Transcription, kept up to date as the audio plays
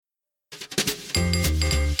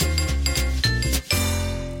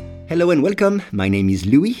Hello and welcome, my name is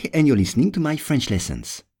Louis and you're listening to my French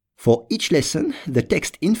lessons. For each lesson, the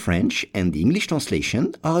text in French and the English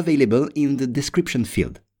translation are available in the description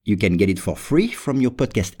field. You can get it for free from your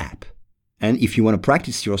podcast app. And if you want to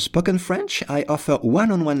practice your spoken French, I offer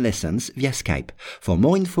one-on-one lessons via Skype. For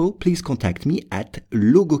more info, please contact me at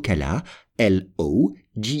logokala, Logokala,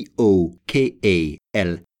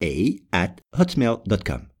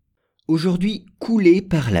 @hotmail.com. Aujourd'hui, coulé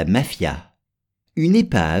par la mafia. Une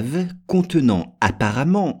épave contenant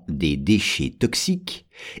apparemment des déchets toxiques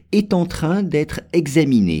est en train d'être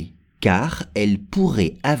examinée car elle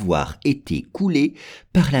pourrait avoir été coulée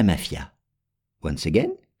par la mafia. Once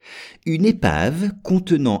again, une épave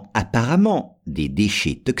contenant apparemment des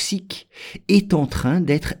déchets toxiques est en train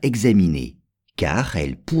d'être examinée car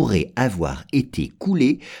elle pourrait avoir été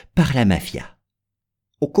coulée par la mafia.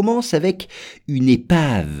 On commence avec une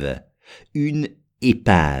épave. Une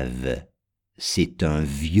épave. C'est un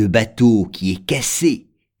vieux bateau qui est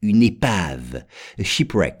cassé, une épave,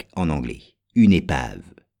 shipwreck en anglais, une épave.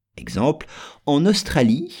 Exemple, en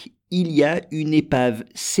Australie, il y a une épave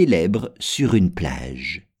célèbre sur une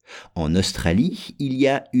plage. En Australie, il y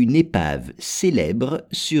a une épave célèbre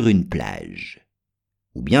sur une plage.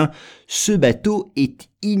 Ou bien, ce bateau est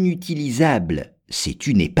inutilisable, c'est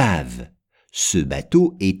une épave. Ce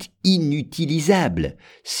bateau est inutilisable,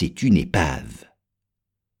 c'est une épave.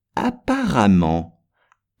 Apparemment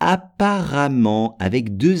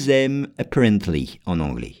avec deux M, apparently en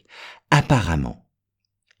anglais. Apparemment.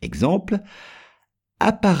 Exemple,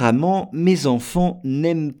 apparemment mes enfants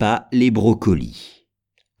n'aiment pas les brocolis.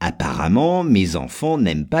 Apparemment mes enfants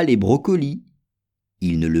n'aiment pas les brocolis.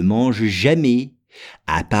 Ils ne le mangent jamais.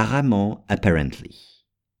 Apparemment, apparently.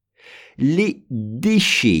 Les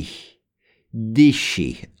déchets.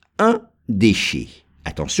 Déchets. Un déchet.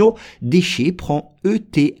 Attention, déchet prend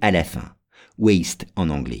ET à la fin. Waste en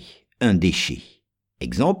anglais. Un déchet.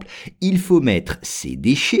 Exemple, il faut mettre ses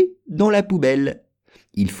déchets dans la poubelle.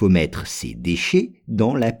 Il faut mettre ses déchets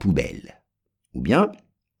dans la poubelle. Ou bien,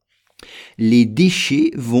 les déchets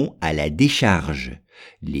vont à la décharge.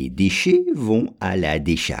 Les déchets vont à la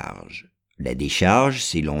décharge. La décharge,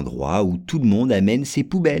 c'est l'endroit où tout le monde amène ses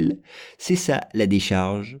poubelles. C'est ça, la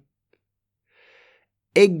décharge.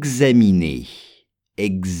 Examiner.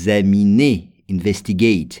 Examiner,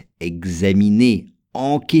 investigate, examiner,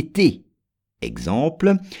 enquêter.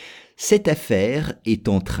 Exemple, cette affaire est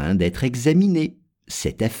en train d'être examinée.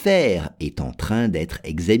 Cette affaire est en train d'être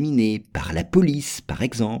examinée par la police, par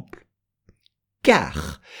exemple.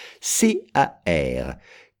 Car, C-A-R,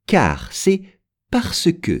 car, c'est parce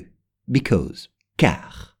que, because,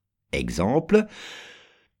 car. Exemple,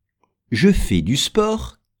 je fais du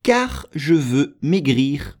sport car je veux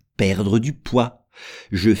maigrir, perdre du poids.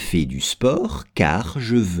 Je fais du sport car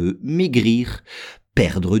je veux maigrir,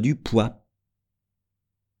 perdre du poids.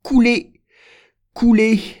 Couler.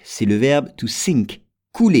 Couler, c'est le verbe to sink.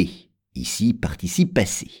 Couler. Ici, participe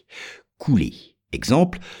passé. Couler.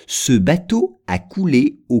 Exemple, ce bateau a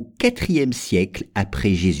coulé au IVe siècle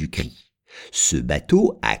après Jésus-Christ. Ce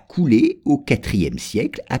bateau a coulé au IVe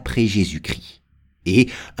siècle après Jésus-Christ. Et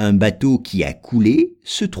un bateau qui a coulé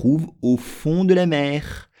se trouve au fond de la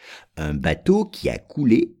mer. Un bateau qui a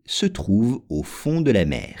coulé se trouve au fond de la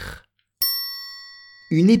mer.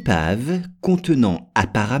 Une épave contenant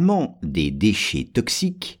apparemment des déchets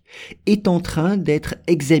toxiques est en train d'être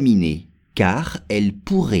examinée car elle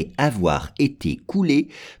pourrait avoir été coulée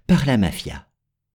par la mafia.